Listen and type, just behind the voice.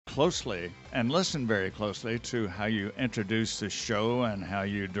closely and listen very closely to how you introduce the show and how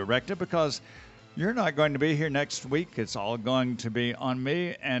you direct it, because you're not going to be here next week. It's all going to be on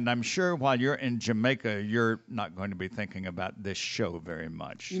me. And I'm sure while you're in Jamaica, you're not going to be thinking about this show very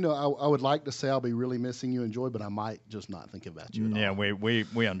much. You know, I would like to say I'll be really missing you and Joy, but I might just not think about you at Yeah, all.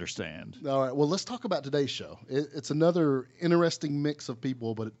 we understand. All right, well, let's talk about today's show. It's another interesting mix of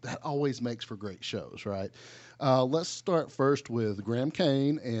people, but that always makes for great shows, right? Let's start first with Graham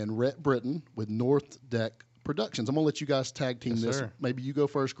Cain and Rhett Brittain with North Deck Productions. I'm going to let you guys tag team Yes, this. sir. Maybe you go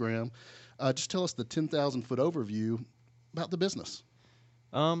first, Graham. Just tell us the 10,000-foot overview about the business.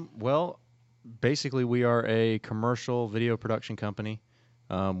 Well, basically, we are a commercial video production company.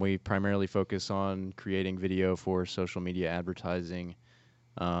 We primarily focus on creating video for social media advertising,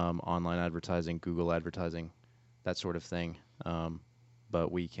 online advertising, Google advertising, that sort of thing.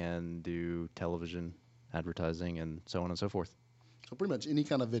 But we can do television advertising and so on and so forth. So pretty much any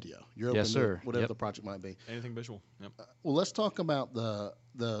kind of video. You're open Yes, sir. to whatever Yep. the project might be. Anything visual. Yep. Well, let's talk about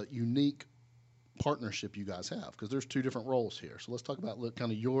the unique partnership you guys have, because there's two different roles here. So let's talk about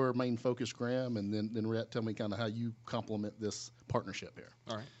kind of your main focus, Graham, and then Rhett, tell me kind of how you complement this partnership here.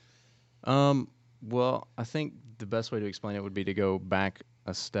 All right. Well, I think the best way to explain it would be to go back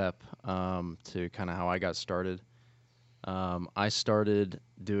a step to kind of how I got started. I started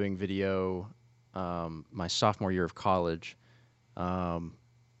doing video my sophomore year of college. I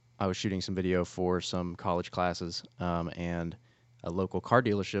was shooting some video for some college classes, and a local car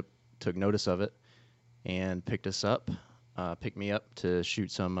dealership took notice of it and picked me up to shoot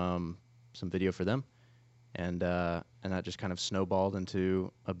some video for them, and that just kind of snowballed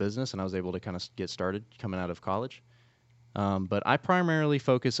into a business, and I was able to kind of get started coming out of college. But I primarily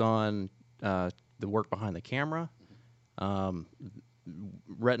focus on the work behind the camera.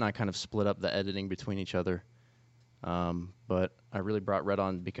 Rhett and I kind of split up the editing between each other, but I really brought Rhett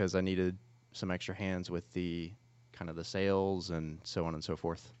on because I needed some extra hands with the kind of the sales and so on and so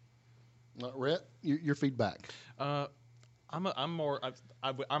forth. Rhett, your feedback. I'm more.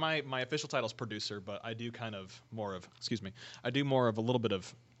 My official title is producer, but I do kind of more of. Excuse me. I do more of a little bit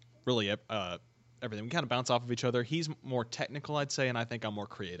of, really, everything. We kind of bounce off of each other. He's more technical, I'd say, and I think I'm more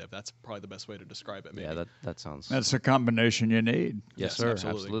creative. That's probably the best way to describe it. Maybe. Yeah, that sounds. That's a combination you need. Yes, Yes, sir.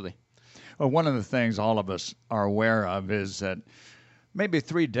 absolutely. Absolutely. Well, one of the things all of us are aware of is that maybe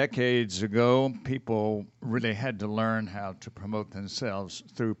 3 decades ago, people really had to learn how to promote themselves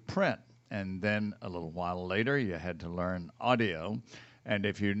through print. And then a little while later, you had to learn audio. And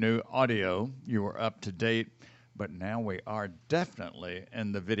if you knew audio, you were up to date. But now we are definitely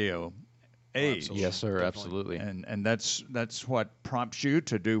in the video age. absolutely. Yes, sir. Definitely. Absolutely. And that's what prompts you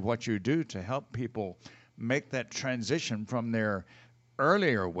to do what you do to help people make that transition from their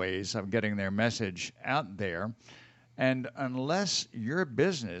earlier ways of getting their message out there. And unless your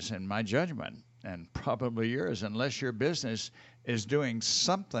business, in my judgment, and probably yours, unless your business is doing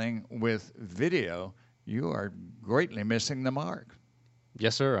something with video, you are greatly missing the mark.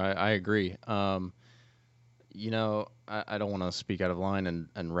 Yes, sir. I agree. You know, I don't want to speak out of line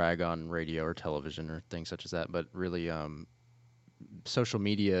and rag on radio or television or things such as that, but really, social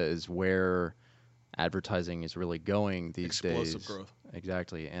media is where advertising is really going these days. Explosive growth.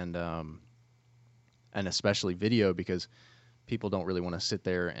 Exactly, and especially video, because people don't really want to sit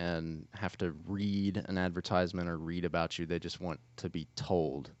there and have to read an advertisement or read about you. They just want to be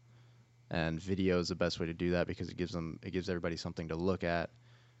told. And video is the best way to do that because it gives everybody something to look at.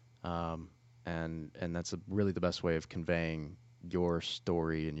 And that's really the best way of conveying your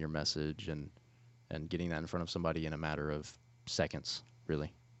story and your message and getting that in front of somebody in a matter of seconds,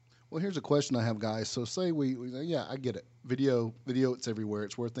 really. Well, here's a question I have, guys. So say we yeah, I get it. Video, it's everywhere.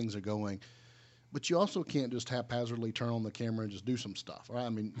 It's where things are going. But you also can't just haphazardly turn on the camera and just do some stuff, right? I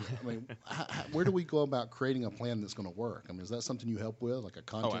mean, where do we go about creating a plan that's going to work? I mean, is that something you help with, like a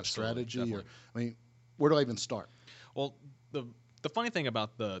content absolutely, strategy? definitely. Or, I mean, where do I even start? Well, the funny thing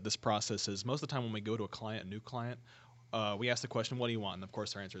about this process is most of the time when we go to a new client, we ask the question, what do you want? And of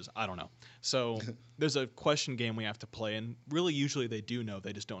course their answer is, I don't know. So there's a question game we have to play, and really usually they do know,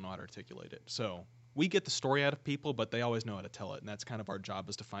 they just don't know how to articulate it. So we get the story out of people, but they always know how to tell it, and that's kind of our job,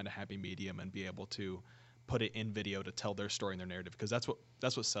 is to find a happy medium and be able to put it in video to tell their story and their narrative, because that's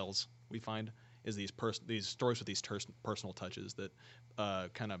what sells, we find, is these stories with these personal touches that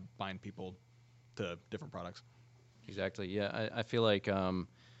kind of bind people to different products. Exactly. Yeah, I feel like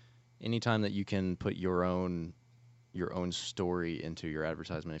anytime that you can put your own story into your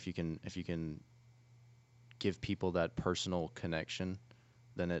advertisement, if you can give people that personal connection,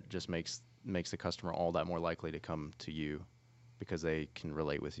 then it just makes the customer all that more likely to come to you because they can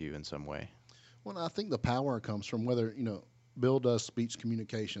relate with you in some way. Well, I think the power comes from whether, Bill does speech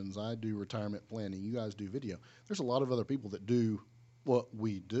communications. I do retirement planning. You guys do video. There's a lot of other people that do what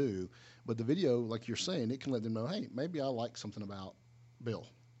we do, but the video, like you're saying, it can let them know, hey, maybe I like something about Bill,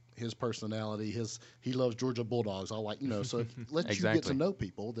 his personality, he loves Georgia Bulldogs. I like, so it lets you get to know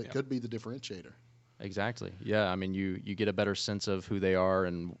people that could be the differentiator. Exactly. Yeah. I mean, you get a better sense of who they are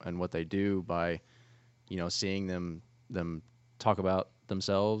and what they do by, seeing them talk about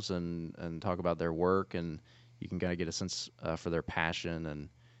themselves and talk about their work, and you can kind of get a sense for their passion,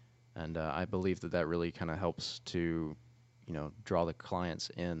 and I believe that really kind of helps to, draw the clients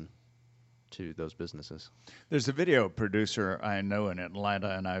in to those businesses. There's a video producer I know in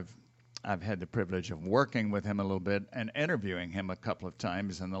Atlanta, and I've had the privilege of working with him a little bit and interviewing him a couple of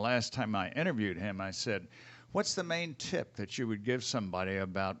times. And the last time I interviewed him, I said, what's the main tip that you would give somebody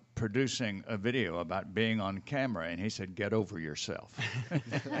about producing a video, about being on camera? And he said, get over yourself.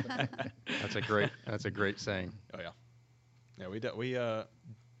 That's a great saying. Oh yeah. Yeah, we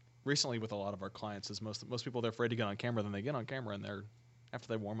recently with a lot of our clients is most people, they're afraid to get on camera. Then they get on camera and after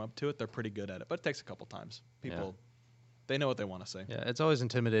they warm up to it, they're pretty good at it. But it takes a couple times. People, they know what they want to say. Yeah, it's always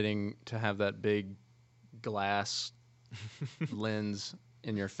intimidating to have that big glass lens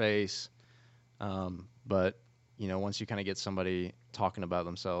in your face. But, once you kind of get somebody talking about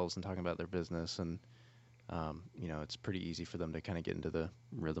themselves and talking about their business, and, it's pretty easy for them to kind of get into the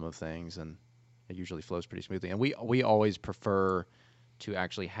rhythm of things, and it usually flows pretty smoothly. And we always prefer to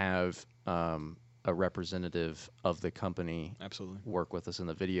actually have a representative of the company absolutely work with us in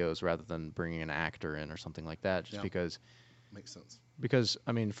the videos rather than bringing an actor in or something like that, just because. Makes sense. Because,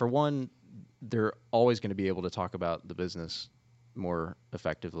 I mean, for one, they're always going to be able to talk about the business more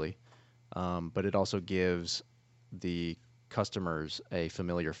effectively. But it also gives the customers a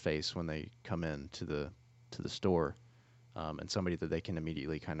familiar face when they come in to the store, and somebody that they can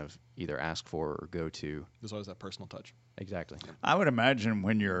immediately kind of either ask for or go to. There's always that personal touch. Exactly. I would imagine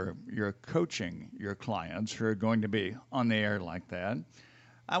when you're coaching your clients who are going to be on the air like that,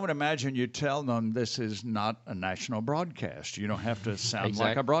 I would imagine you tell them this is not a national broadcast. You don't have to sound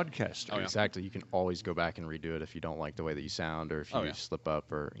like a broadcaster. Oh, yeah. Exactly. You can always go back and redo it if you don't like the way that you sound, or if you slip up,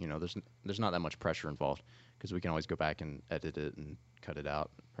 or there's not that much pressure involved, because we can always go back and edit it and cut it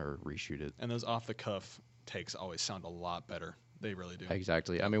out or reshoot it. And those off the cuff takes always sound a lot better. They really do.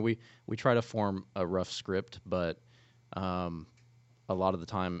 Exactly. I mean, we try to form a rough script, but a lot of the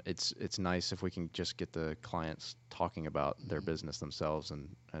time it's nice if we can just get the clients talking about their business themselves, and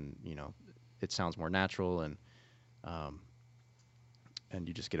it sounds more natural, and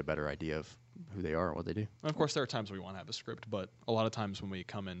you just get a better idea of who they are and what they do. And of course, there are times we want to have a script, but a lot of times when we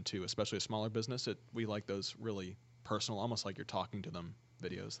come into, especially a smaller business, we like those really personal, almost like you're talking to them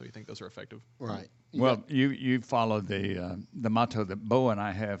videos. So we think those are effective. Right. Well, you follow the motto that Bo and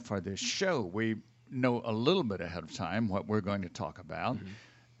I have for this show. We know a little bit ahead of time what we're going to talk about,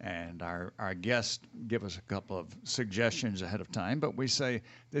 and our guests give us a couple of suggestions ahead of time, but we say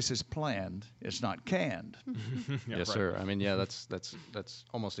this is planned, it's not canned. Yes, sir. I mean, that's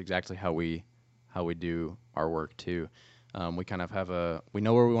almost exactly how we do our work too. We kind of we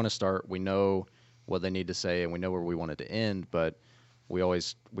know where we want to start, we know what they need to say, and we know where we want it to end, but we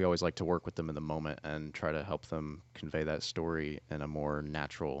always like to work with them in the moment and try to help them convey that story in a more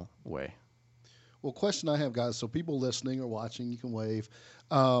natural way. Well, question I have, guys, so people listening or watching, you can wave.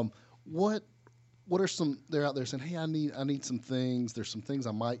 What are some, they're out there saying, hey, I need some things. There's some things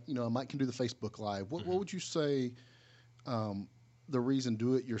I might can do the Facebook Live. What would you say the reason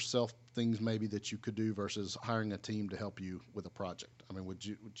do-it-yourself things maybe that you could do versus hiring a team to help you with a project? I mean,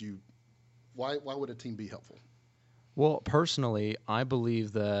 why would a team be helpful? Well, personally, I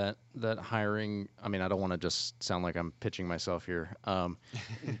believe that hiring. I mean, I don't want to just sound like I'm pitching myself here.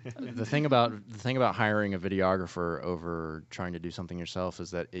 The thing about hiring a videographer over trying to do something yourself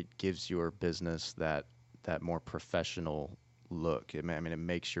is that it gives your business that more professional look. It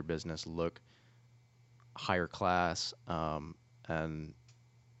makes your business look higher class, and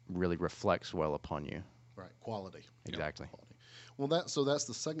really reflects well upon you. Right, quality. Exactly. Quality. Well, that's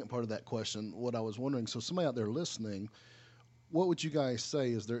the second part of that question. What I was wondering, so somebody out there listening, what would you guys say?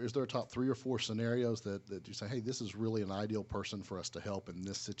 Is there a top 3 or 4 scenarios that you say, hey, this is really an ideal person for us to help in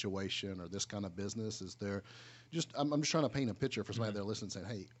this situation or this kind of business? Is there I'm just trying to paint a picture for somebody out there listening, saying,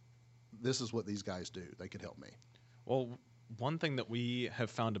 hey, this is what these guys do. They could help me. Well, one thing that we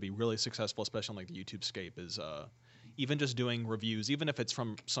have found to be really successful, especially on like the YouTube scape, is even just doing reviews, even if it's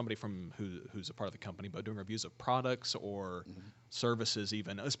from somebody who's a part of the company, but doing reviews of products or services,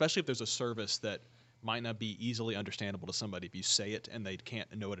 even, especially if there's a service that might not be easily understandable to somebody if you say it and they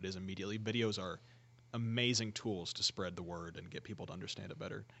can't know what it is immediately. Videos are amazing tools to spread the word and get people to understand it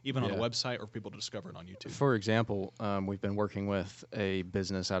better, even on a website or people to discover it on YouTube. For example, we've been working with a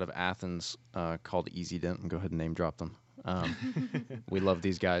business out of Athens called Easy Dent, and go ahead and name drop them. We love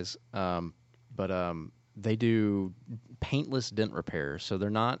these guys, but they do paintless dent repair. So they're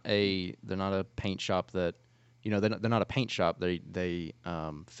not a paint shop that, they're not a paint shop. They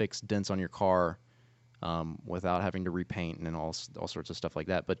fix dents on your car without having to repaint and all sorts of stuff like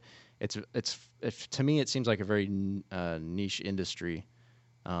that. But it's to me, it seems like a very niche industry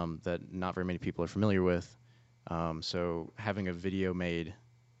that not very many people are familiar with. So having a video made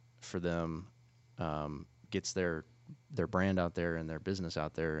for them gets their brand out there and their business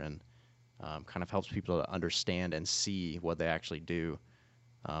out there, and kind of helps people to understand and see what they actually do.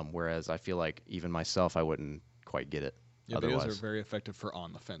 Whereas I feel like even myself, I wouldn't quite get it. Yeah, otherwise. videos are very effective for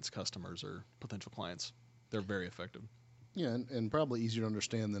on-the-fence customers or potential clients. They're very effective. Yeah, and probably easier to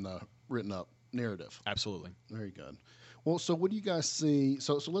understand than a written-up narrative. Absolutely. Very good. Well, so what do you guys see?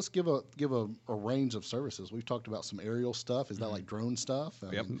 So let's give a range of services. We've talked about some aerial stuff. Is that like drone stuff?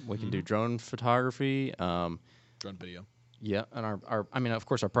 Yep. We can do drone photography. Drone video. Yeah, and our I mean, of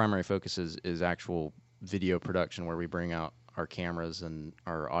course, our primary focus is actual video production, where we bring out our cameras and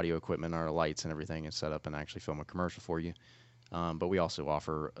our audio equipment, our lights and everything, and set up and actually film a commercial for you. But we also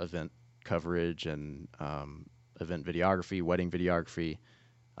offer event coverage and event videography, wedding videography,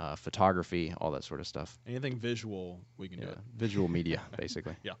 photography, all that sort of stuff. Anything visual, we can do it. Visual media,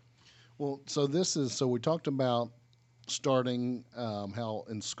 basically. Yeah. Well, so we talked about starting how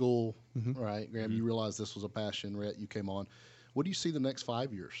in school, right? Graham, you realized this was a passion. Rhett, you came on. What do you see the next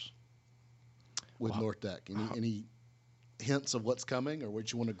 5 years with North Deck? Any hints of what's coming, or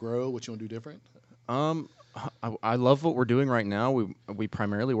what you want to grow, what you want to do different? I love what we're doing right now. We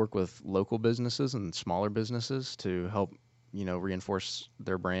primarily work with local businesses and smaller businesses to help, reinforce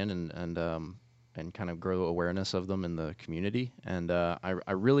their brand and kind of grow awareness of them in the community. And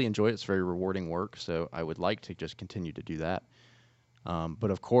I really enjoy it. It's very rewarding work, so I would like to just continue to do that. But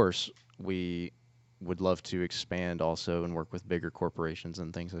of course, we would love to expand also and work with bigger corporations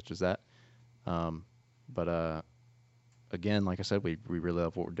and things such as that. But again, like I said, we really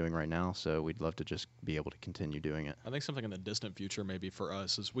love what we're doing right now, so we'd love to just be able to continue doing it. I think something in the distant future maybe for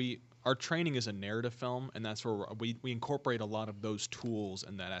us is our training is a narrative film, and that's where we incorporate a lot of those tools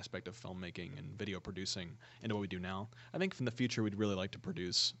and that aspect of filmmaking and video producing into what we do now. I think in the future we'd really like to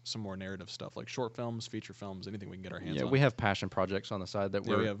produce some more narrative stuff, like short films, feature films, anything we can get our hands on. Yeah, we have passion projects on the side that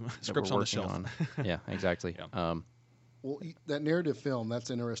we have scripts on the shelf. Yeah, exactly. Yeah. Well, that narrative film,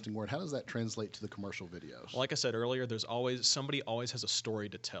 that's an interesting word. How does that translate to the commercial videos? Like I said earlier, somebody always has a story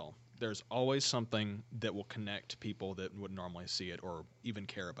to tell. There's always something that will connect people that wouldn't normally see it or even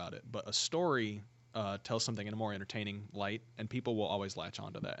care about it. But a story tells something in a more entertaining light, and people will always latch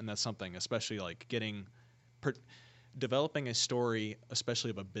onto that. And that's something, especially like developing a story,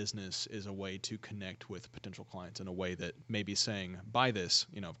 especially of a business, is a way to connect with potential clients in a way that maybe saying, buy this,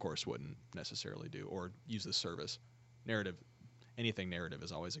 of course, wouldn't necessarily do, or use this service. Anything narrative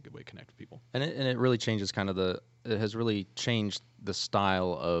is always a good way to connect with people. And it really changes it has really changed the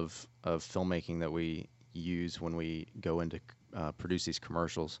style of filmmaking that we use when we go into produce these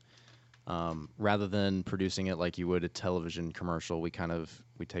commercials. Rather than producing it like you would a television commercial, we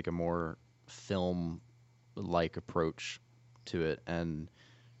take a more film-like approach to it and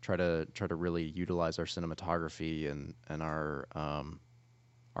try to really utilize our cinematography and our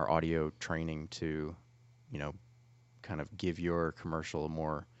audio training to, kind of give your commercial a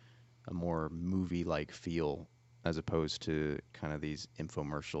more movie-like feel, as opposed to kind of these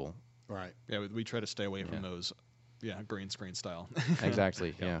infomercial. Right. Yeah, we try to stay away from those, green screen style.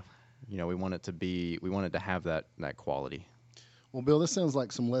 Exactly. Yeah. We want it to have that quality. Well, Bill, this sounds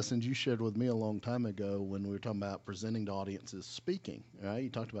like some lessons you shared with me a long time ago when we were talking about presenting to audiences, speaking. Right? You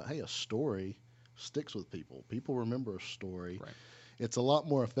talked about, hey, a story sticks with people. People remember a story. Right. It's a lot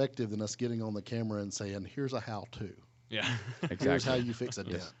more effective than us getting on the camera and saying, here's a how-to. Yeah. Exactly. Here's how you fix a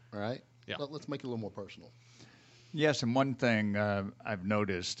dent, right? Yeah. Let's make it a little more personal. Yes, and one thing I've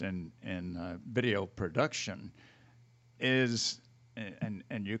noticed in video production is, and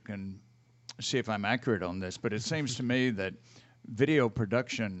you can see if I'm accurate on this, but it seems to me that video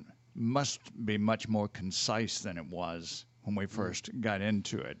production must be much more concise than it was when we first got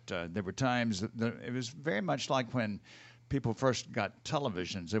into it. There were times that it was very much like when people first got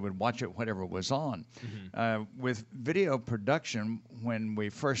televisions. They would watch it whatever was on. With video production, when we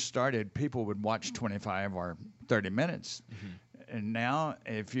first started, people would watch 25 or 30 minutes. And now,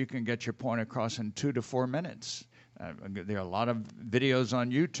 if you can get your point across in 2 to 4 minutes, there are a lot of videos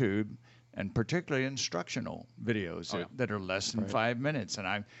on YouTube and particularly instructional videos Oh, yeah. that are less than Right. 5 minutes. And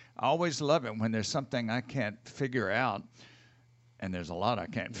I always love it when there's something I can't figure out, and there's a lot I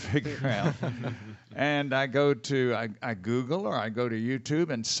can't figure out. And I Google or I go to YouTube,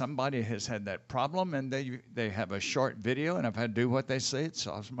 and somebody has had that problem, and they have a short video, and if I do what they say, it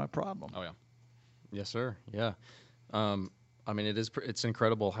solves my problem. Oh yeah. Yes, sir. Yeah. I mean, it's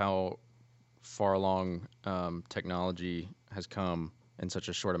incredible how far along technology has come in such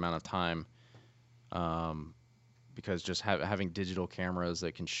a short amount of time. Because just having digital cameras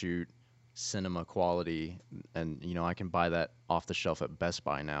that can shoot cinema quality, and I can buy that off the shelf at Best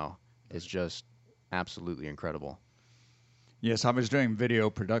Buy now, is just absolutely incredible. Yes, I was doing video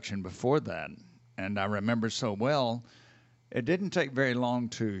production before that, and I remember so well, it didn't take very long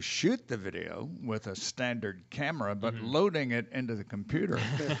to shoot the video with a standard camera, but loading it into the computer,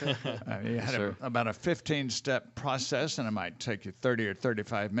 you had about a 15-step process, and it might take you 30 or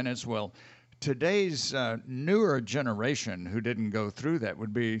 35 minutes. Well, today's newer generation who didn't go through that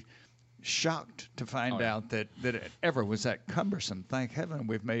would be shocked to find out that it ever was that cumbersome. Thank heaven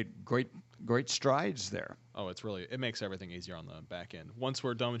we've made great strides there. Oh, it makes everything easier on the back end. Once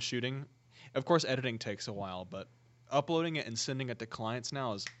we're done with shooting, of course, editing takes a while, but uploading it and sending it to clients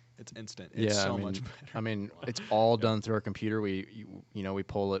now it's instant. It's much better. I mean, it's all done through our computer. We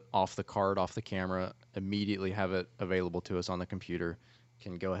pull it off the card, off the camera, immediately have it available to us on the computer.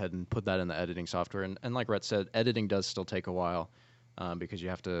 Can go ahead and put that in the editing software. And like Rhett said, editing does still take a while because you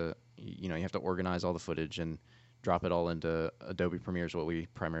have to organize all the footage and drop it all into Adobe Premiere is what we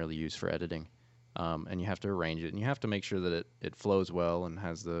primarily use for editing. And you have to arrange it, and you have to make sure that it flows well and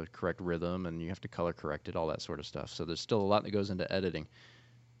has the correct rhythm, and you have to color correct it, all that sort of stuff. So there's still a lot that goes into editing.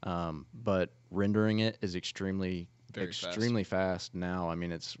 But rendering it is extremely fast now. I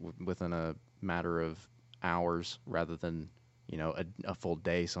mean, it's within a matter of hours rather than a full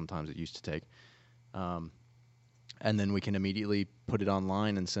day sometimes it used to take. And then we can immediately put it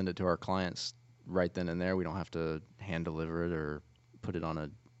online and send it to our clients right then and there. We don't have to hand deliver it or put it on a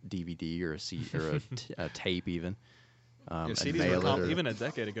DVD or a tape even. CDs were even a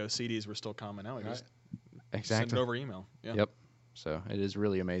decade ago. CDs were still common. Now we just send it over email. Yeah. Yep. So it is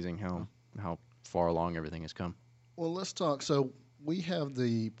really amazing how far along everything has come. Well, let's talk. So we have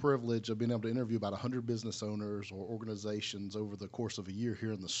the privilege of being able to interview about 100 business owners or organizations over the course of a year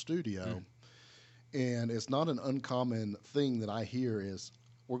here in the studio. And it's not an uncommon thing that I hear is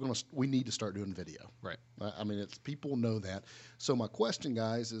we need to start doing video. Right. I mean, people know that. So my question,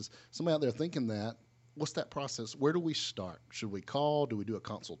 guys, is somebody out there thinking that, what's that process? Where do we start? Should we call? Do we do a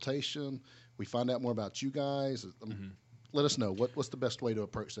consultation? We find out more about you guys? Let us know. What's the best way to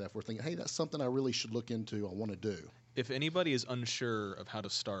approach that if we're thinking, hey, that's something I really should look into, I want to do? If anybody is unsure of how to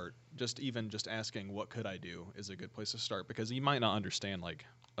start, just asking what could I do is a good place to start, because you might not understand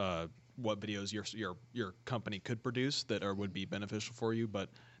what videos your company could produce that would be beneficial for you. But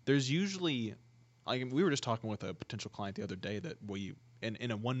there's usually, we were just talking with a potential client the other day that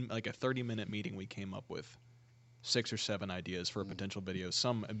in a 30-minute meeting we came up with 6 or 7 ideas for a potential video.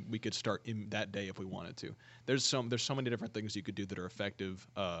 Some we could start in that day if we wanted to. There's so many different things you could do that are effective.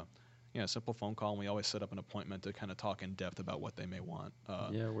 A simple phone call, and we always set up an appointment to kind of talk in depth about what they may want.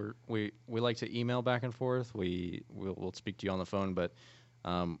 We like to email back and forth. We'll speak to you on the phone, but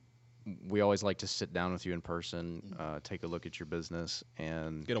we always like to sit down with you in person, take a look at your business,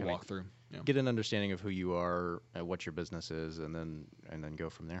 and get a walkthrough. Get an understanding of who you are, what your business is, and then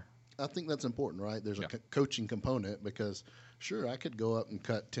go from there. I think that's important, right? There's a coaching component because, sure, I could go up and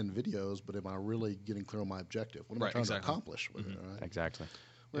cut 10 videos, but am I really getting clear on my objective? What am I trying to accomplish with it, right? Exactly.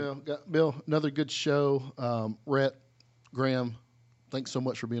 Well, Bill, another good show. Rhett, Graham, thanks so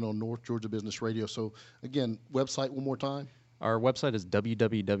much for being on North Georgia Business Radio. So, again, website one more time. Our website is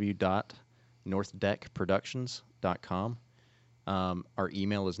www.northdeckproductions.com. Our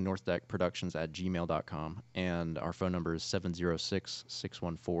email is northdeckproductions@gmail.com, and our phone number is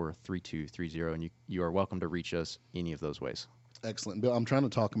 706-614-3230, and you are welcome to reach us any of those ways. Excellent. Bill, I'm trying to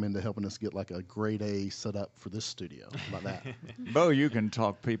talk him into helping us get like a grade A set up for this studio. How about that? Bo, you can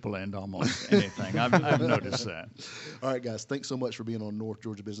talk people into almost anything. I've noticed that. All right, guys. Thanks so much for being on North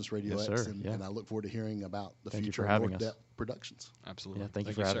Georgia Business RadioX. Yes, sir. And I look forward to hearing about the Thank future you for of having North us. Deck Productions. Absolutely. Yeah, thank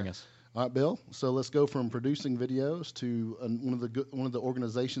you for having us. All right, Bill. So let's go from producing videos to one of the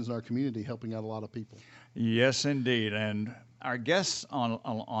organizations in our community helping out a lot of people. Yes, indeed. And our guest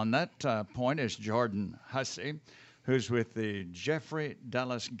on that point is Jordan Hussey, who's with the Jeffrey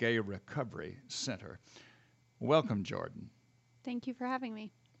Dallas Gay Recovery Center. Welcome, Jordan. Thank you for having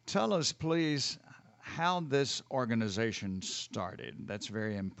me. Tell us, please, how this organization started. That's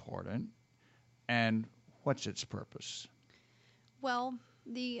very important. And what's its purpose? Well,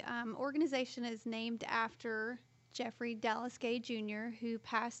 The organization is named after Jeffrey Dallas Gay Jr., who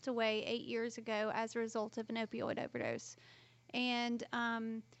passed away 8 years ago as a result of an opioid overdose. And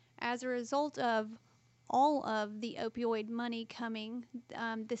as a result of all of the opioid money coming,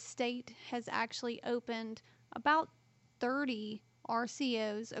 the state has actually opened about 30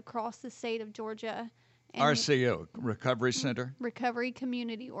 RCOs across the state of Georgia. And RCO, Recovery Center? Recovery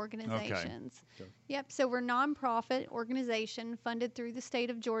Community Organizations. Okay. Yep, so we're a nonprofit organization funded through the state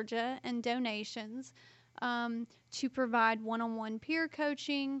of Georgia and donations to provide one-on-one peer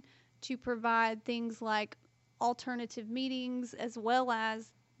coaching, to provide things like alternative meetings, as well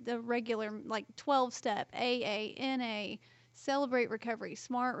as the regular, like 12-step, AA, NA, Celebrate Recovery,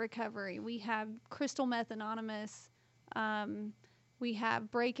 Smart Recovery. We have Crystal Meth Anonymous. We have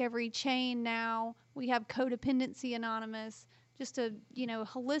Break Every Chain now. We have Codependency Anonymous. Just a,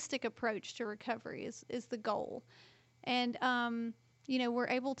 holistic approach to recovery is the goal. And, we're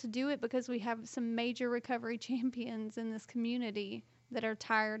able to do it because we have some major recovery champions in this community that are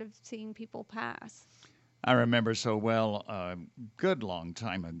tired of seeing people pass. I remember so well, a good long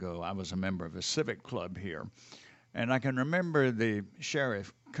time ago, I was a member of a civic club here. And I can remember the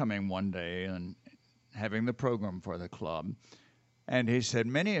sheriff coming one day and having the program for the club. And he said,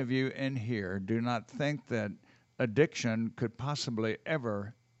 many of you in here do not think that addiction could possibly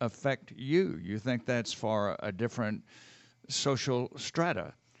ever affect you. You think that's for a different social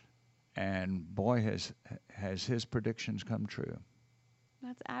strata. And boy, has his predictions come true.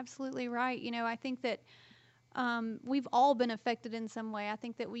 That's absolutely right. I think that we've all been affected in some way. I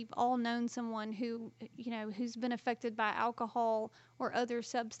think that we've all known someone who, who's been affected by alcohol or other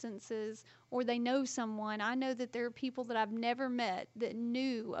substances, or they know someone. I know that there are people that I've never met that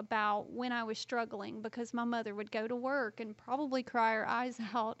knew about when I was struggling, because my mother would go to work and probably cry her eyes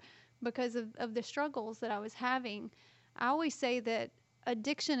out because of the struggles that I was having. I always say that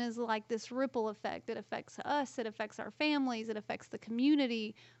addiction is like this ripple effect. It affects us, it affects our families, it affects the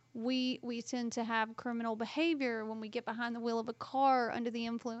community. We tend to have criminal behavior when we get behind the wheel of a car under the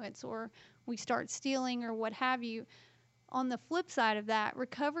influence, or we start stealing or what have you. On the flip side of that,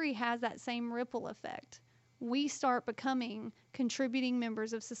 recovery has that same ripple effect. We start becoming contributing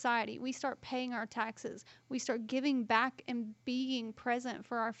members of society. We start paying our taxes. We start giving back and being present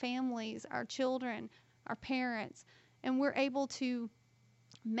for our families, our children, our parents. And we're able to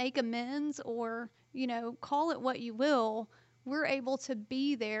make amends, or, call it what you will. We're able to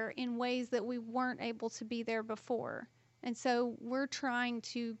be there in ways that we weren't able to be there before. And so we're trying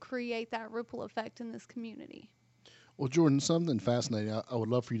to create that ripple effect in this community. Well, Jordan, something fascinating. I would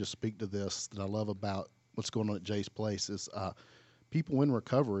love for you to speak to this that I love about what's going on at Jay's Place is people in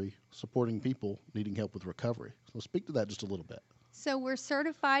recovery supporting people needing help with recovery. So speak to that just a little bit. So we're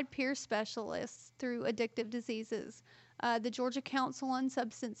certified peer specialists through addictive diseases. The Georgia Council on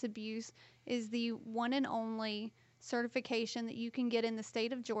Substance Abuse is the one and only certification that you can get in the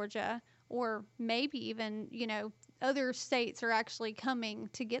state of Georgia, or maybe even, other states are actually coming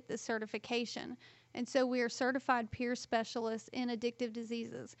to get this certification. And so we are certified peer specialists in addictive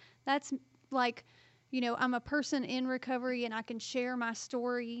diseases. That's like, I'm a person in recovery and I can share my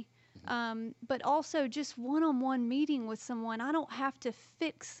story, but also just one-on-one meeting with someone. I don't have to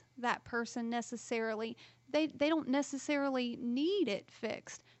fix that person necessarily. They don't necessarily need it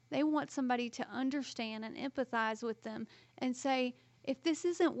fixed. They want somebody to understand and empathize with them and say, if this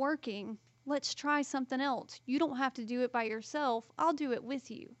isn't working, let's try something else. You don't have to do it by yourself. I'll do it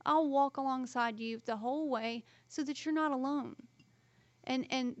with you. I'll walk alongside you the whole way so that you're not alone.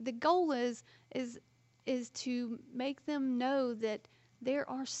 And the goal is to make them know that there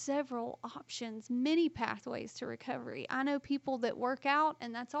are several options, many pathways to recovery. I know people that work out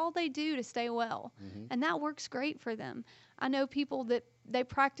and that's all they do to stay well. Mm-hmm. And that works great for them. I know people that they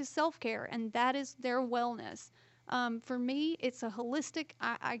practice self-care and that is their wellness. For me, it's a holistic,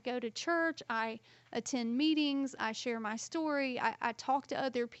 I go to church, I attend meetings, I share my story, I talk to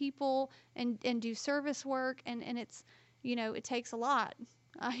other people and do service work, and it's, it takes a lot.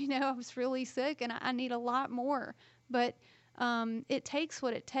 I was really sick and I need a lot more, but it takes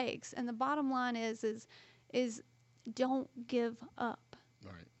what it takes. And the bottom line is don't give up.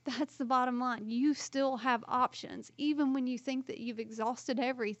 Right. That's the bottom line. You still have options. Even when you think that you've exhausted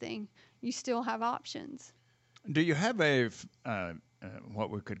everything, you still have options. Do you have a what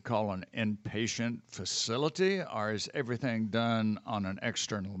we could call an inpatient facility, or is everything done on an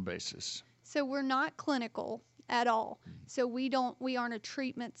external basis? So we're not clinical at all. So we aren't a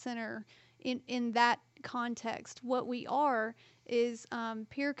treatment center in that context. What we are is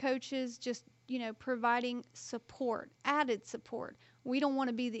peer coaches, just providing support, added support. We don't want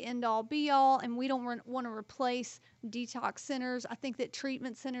to be the end all be all, and we don't want to replace detox centers. I think that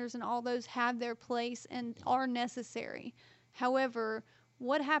treatment centers and all those have their place and are necessary. However,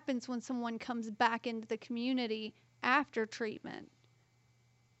 what happens when someone comes back into the community after treatment?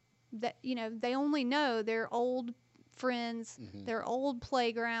 That, they only know their old friends, their old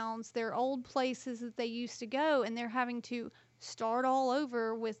playgrounds, their old places that they used to go, and they're having to start all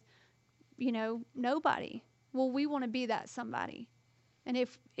over with, nobody. Well, we want to be that somebody. And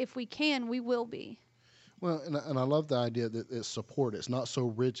if we can, we will be. Well, and I love the idea that it's support. It's not so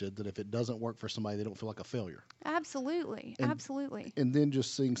rigid that if it doesn't work for somebody, they don't feel like a failure. Absolutely. Absolutely. And then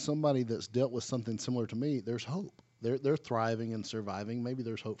just seeing somebody that's dealt with something similar to me, there's hope. They're thriving and surviving. Maybe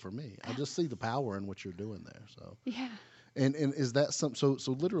there's hope for me. I just see the power in what you're doing there. So yeah. And is that some? So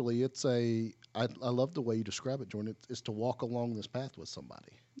literally, it's I love the way you describe it, Jordan. It's to walk along this path with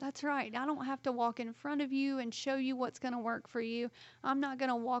somebody. That's right. I don't have to walk in front of you and show you what's going to work for you. I'm not going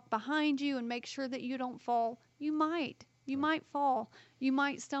to walk behind you and make sure that you don't fall. You might. You might fall. You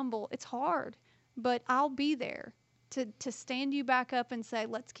might stumble. It's hard, but I'll be there to stand you back up and say,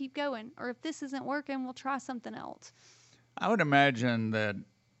 let's keep going. Or if this isn't working, we'll try something else. I would imagine that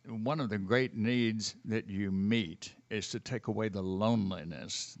one of the great needs that you meet is to take away the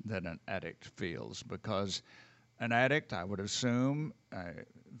loneliness that an addict feels, because an addict, I would assume,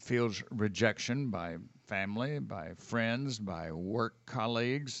 feels rejection by family, by friends, by work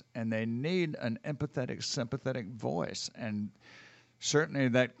colleagues, and they need an empathetic, sympathetic voice. And certainly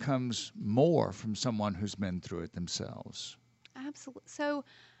that comes more from someone who's been through it themselves. Absolutely. So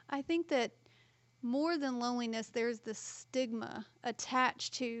I think that more than loneliness, there's the stigma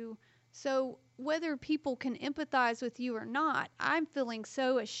attached to. So whether people can empathize with you or not, I'm feeling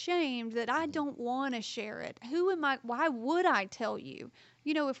so ashamed that I don't want to share it. Who am I? Why would I tell you?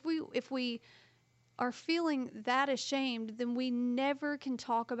 If we are feeling that ashamed, then we never can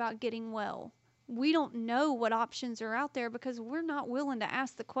talk about getting well. We don't know what options are out there because we're not willing to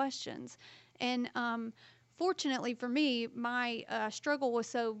ask the questions. And fortunately for me, my struggle was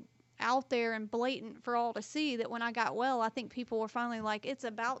so out there and blatant for all to see that when I got well, I think people were finally like, it's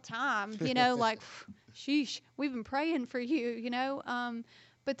about time, like, sheesh, we've been praying for you,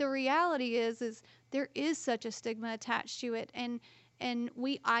 but the reality is there is such a stigma attached to it. And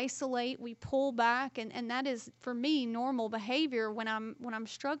we isolate, we pull back, and that is for me normal behavior when I'm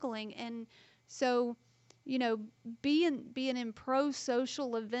struggling. And so, being in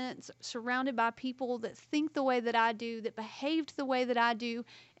pro-social events surrounded by people that think the way that I do, that behaved the way that I do,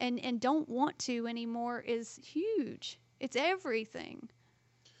 and don't want to anymore is huge. It's everything.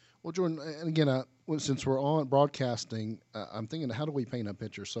 Well, Jordan, and again, since we're on broadcasting, I'm thinking, how do we paint a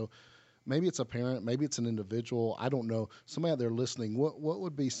picture? So maybe it's a parent, maybe it's an individual. I don't know. Somebody out there listening, what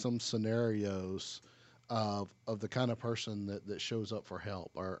would be some scenarios of the kind of person that shows up for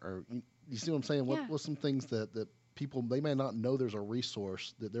help? Or you see what I'm saying? What's some things that people, they may not know there's a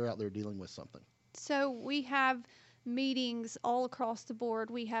resource that they're out there dealing with something? So we have meetings all across the board.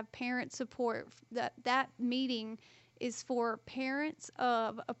 We have parent support. That meeting is for parents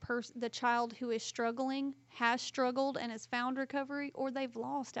of the child who is struggling, has struggled, and has found recovery, or they've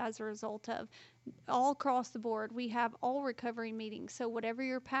lost as a result of. All across the board, we have all recovery meetings. So whatever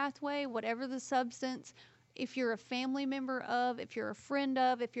your pathway, whatever the substance, if you're a family member of, if you're a friend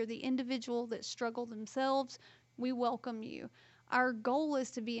of, if you're the individual that struggled themselves, we welcome you. Our goal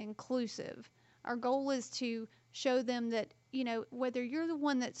is to be inclusive. Our goal is to show them that, whether you're the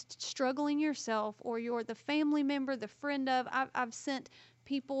one that's struggling yourself or you're the family member, the friend of, I've sent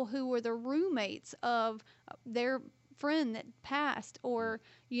people who were the roommates of their friend that passed or,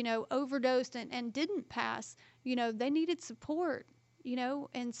 overdosed and didn't pass. They needed support,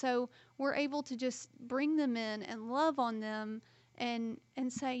 and so we're able to just bring them in and love on them and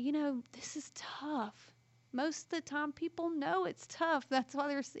say, this is tough. Most of the time people know it's tough. That's why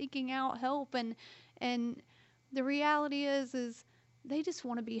they're seeking out help. And the reality is they just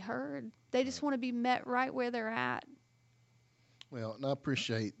want to be heard. They just want to be met right where they're at. Well, and I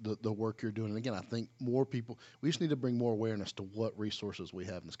appreciate the work you're doing. And again, I think more people, we just need to bring more awareness to what resources we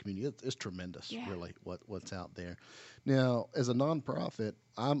have in this community. It's tremendous, really, what's out there. Now, as a nonprofit,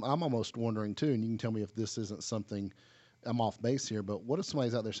 I'm almost wondering too, and you can tell me if this isn't something, I'm off base here, but what if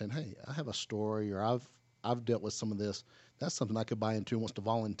somebody's out there saying, hey, I have a story or I've dealt with some of this. That's something I could buy into and wants to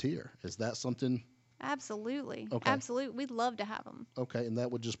volunteer. Is that something? Absolutely. Okay. Absolutely. We'd love to have them. Okay, and that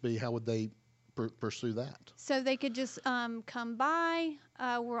would just be, how would they pursue that? So they could just come by.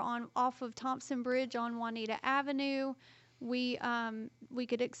 We're off of Thompson Bridge on Juanita Avenue. We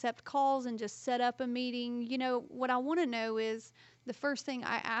could accept calls and just set up a meeting. What I want to know is the first thing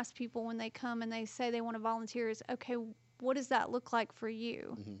I ask people when they come and they say they want to volunteer is, okay, what does that look like for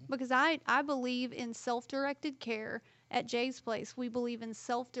you? Because I believe in self-directed care at Jay's Place. We believe in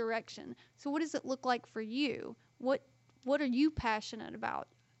self-direction. So what does it look like for you? What are you passionate about?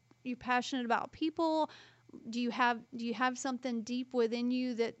 Are you passionate about people? Do you have something deep within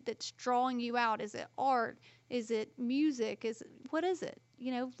you that's drawing you out? Is it art? Is it music? What is it?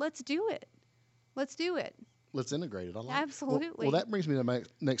 Let's do it. Let's do it. Let's integrate it. I like Absolutely. Well, that brings me to my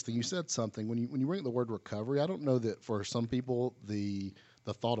next thing. You said something when you bring up the word recovery. I don't know that for some people the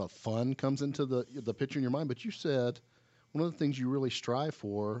thought of fun comes into the picture in your mind, but you said one of the things you really strive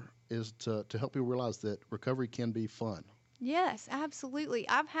for is to help people realize that recovery can be fun. Yes, absolutely.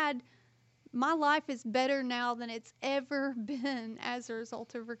 My life is better now than it's ever been as a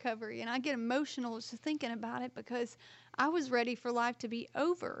result of recovery. And I get emotional just thinking about it because I was ready for life to be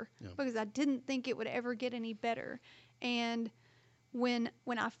over because I didn't think it would ever get any better. And when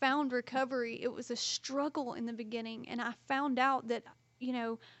I found recovery, it was a struggle in the beginning. And I found out that,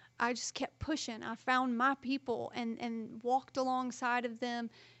 I just kept pushing. I found my people and walked alongside of them.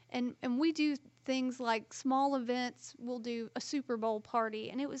 And we do things like small events. We'll do a Super Bowl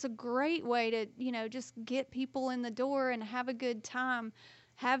party. And it was a great way to, just get people in the door and have a good time,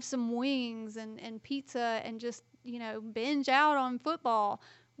 have some wings and pizza and just, binge out on football.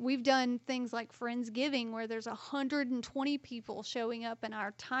 We've done things like Friendsgiving where there's 120 people showing up in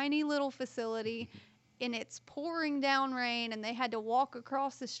our tiny little facility and it's pouring down rain and they had to walk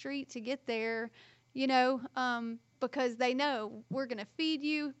across the street to get there, because they know we're going to feed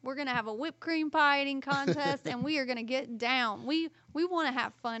you, we're going to have a whipped cream pie eating contest, and we are going to get down. We want to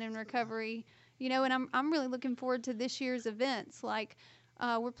have fun in recovery, and I'm really looking forward to this year's events. Like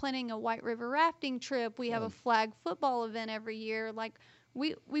we're planning a White River rafting trip. We have a flag football event every year. Like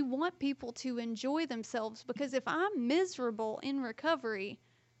we want people to enjoy themselves, because if I'm miserable in recovery,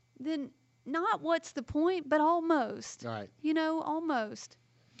 then not what's the point, but almost. Right. Almost.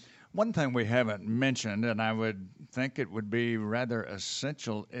 One thing we haven't mentioned, and I would think it would be rather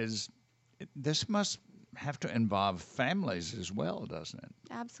essential, is this must have to involve families as well, doesn't it?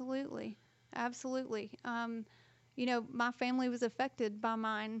 Absolutely. Absolutely. My family was affected by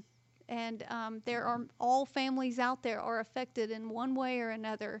mine, and there are all families out there are affected in one way or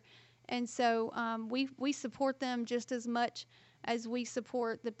another. And so we support them just as much as we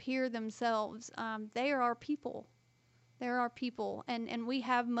support the peer themselves. They are our people. They're our people, and we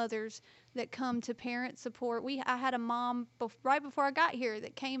have mothers that come to parent support. I had a mom right before I got here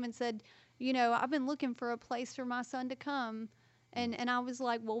that came and said, I've been looking for a place for my son to come, and I was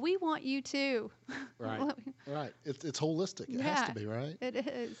like, well, we want you too. Right, right. It's holistic. It has to be, right? It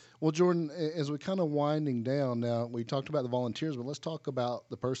is. Well, Jordan, as we're kind of winding down now, we talked about the volunteers, but let's talk about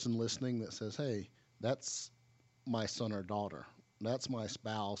the person listening that says, hey, that's my son or daughter, that's my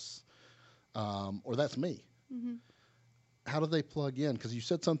spouse, or that's me. Mm-hmm. How do they plug in? Because you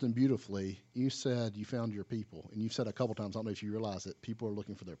said something beautifully. You said you found your people, and you've said a couple times, I don't know if you realize it, people are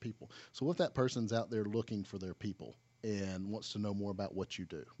looking for their people. So what if that person's out there looking for their people and wants to know more about what you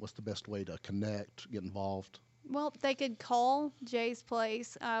do? What's the best way to connect, get involved? Well, they could call Jay's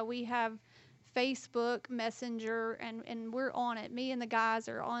Place. We have Facebook Messenger, and we're on it. Me and the guys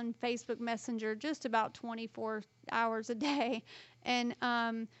are on Facebook Messenger just about 24 hours a day. And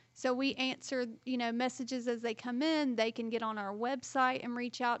so we answer, messages as they come in. They can get on our website and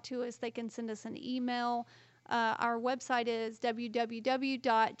reach out to us. They can send us an email. Our website is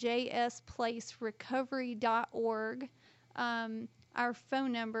www.jsplacerecovery.org. Our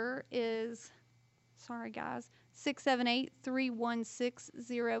phone number is,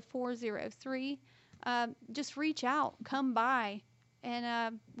 678-316-0403. Just reach out, come by,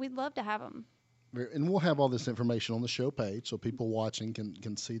 and we'd love to have them. And we'll have all this information on the show page so people watching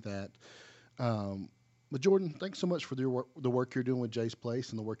can see that. But Jordan, thanks so much for the work you're doing with Jay's Place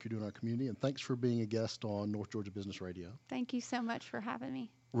and the work you're doing in our community. And thanks for being a guest on North Georgia Business Radio. Thank you so much for having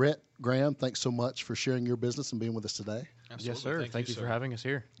me. Rhett, Graham, thanks so much for sharing your business and being with us today. Absolutely. Yes, sir. Thank you for having us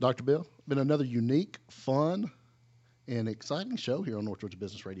here. Dr. Bill, been another unique, fun, and exciting show here on North Georgia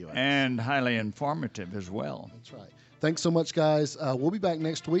Business Radio. And highly informative as well. That's right. Thanks so much, guys. We'll be back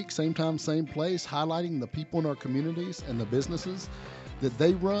next week, same time, same place, highlighting the people in our communities and the businesses that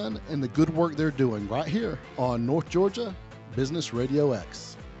they run and the good work they're doing right here on North Georgia Business Radio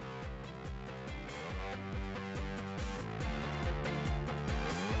X.